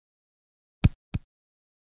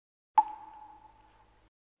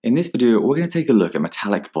In this video, we're going to take a look at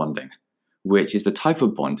metallic bonding, which is the type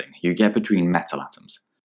of bonding you get between metal atoms.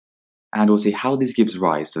 And we'll see how this gives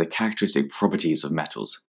rise to the characteristic properties of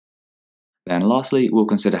metals. Then lastly, we'll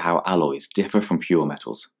consider how alloys differ from pure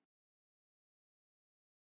metals.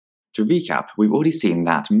 To recap, we've already seen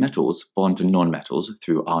that metals bond to nonmetals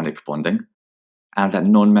through ionic bonding, and that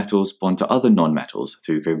nonmetals bond to other nonmetals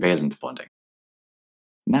through covalent bonding.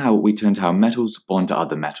 Now we turn to how metals bond to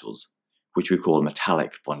other metals, which we call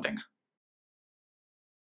metallic bonding.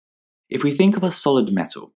 If we think of a solid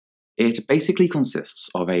metal, it basically consists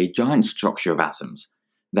of a giant structure of atoms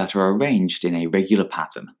that are arranged in a regular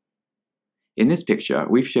pattern. In this picture,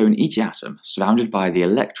 we've shown each atom surrounded by the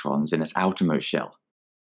electrons in its outermost shell.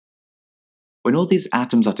 When all these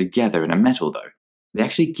atoms are together in a metal though, they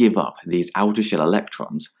actually give up these outer shell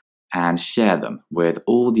electrons and share them with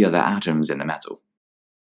all the other atoms in the metal.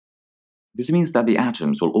 This means that the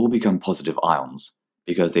atoms will all become positive ions,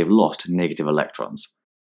 because they've lost negative electrons.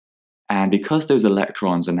 And because those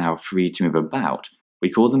electrons are now free to move about, we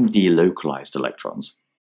call them delocalized electrons.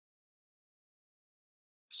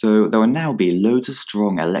 So there will now be loads of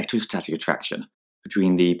strong electrostatic attraction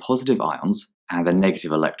between the positive ions and the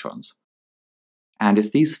negative electrons. And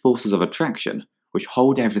it's these forces of attraction which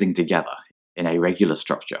hold everything together in a regular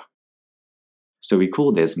structure. So we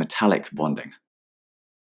call this metallic bonding.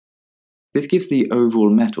 This gives the overall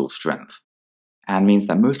metal strength, and means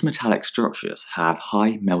that most metallic structures have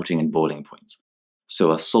high melting and boiling points,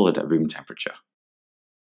 so are solid at room temperature.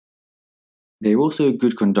 They are also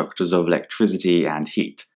good conductors of electricity and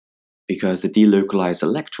heat, because the delocalized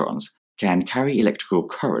electrons can carry electrical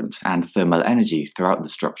current and thermal energy throughout the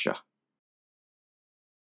structure.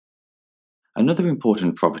 Another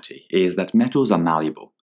important property is that metals are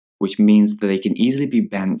malleable, which means that they can easily be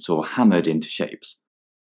bent or hammered into shapes,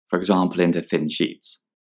 for example into thin sheets.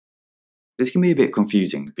 This can be a bit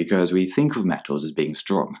confusing because we think of metals as being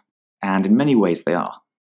strong, and in many ways they are.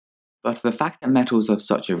 But the fact that metals have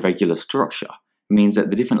such a regular structure means that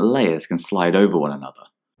the different layers can slide over one another.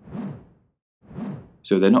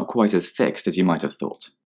 So they're not quite as fixed as you might have thought.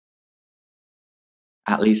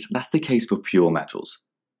 At least that's the case for pure metals.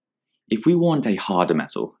 If we want a harder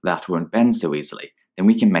metal that won't bend so easily, then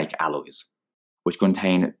we can make alloys, which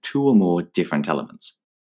contain two or more different elements.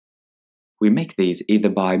 We make these either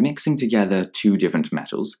by mixing together two different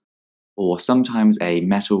metals, or sometimes a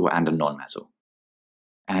metal and a non-metal.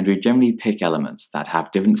 And we generally pick elements that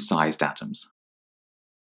have different sized atoms.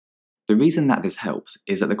 The reason that this helps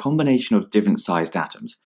is that the combination of different sized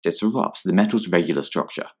atoms disrupts the metal's regular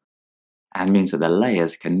structure, and means that the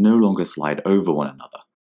layers can no longer slide over one another,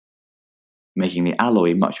 making the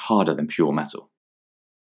alloy much harder than pure metal.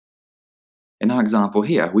 In our example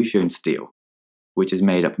here, we've shown steel, which is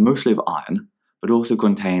made up mostly of iron, but also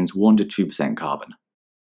contains 1 to 2% carbon.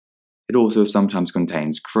 It also sometimes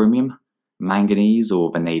contains chromium, manganese,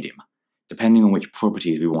 or vanadium, depending on which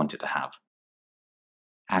properties we want it to have.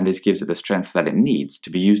 And this gives it the strength that it needs to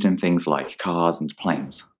be used in things like cars and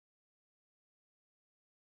planes.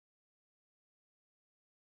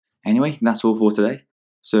 Anyway, that's all for today.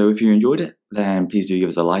 So if you enjoyed it, then please do give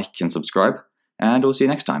us a like and subscribe, and we'll see you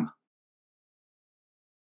next time.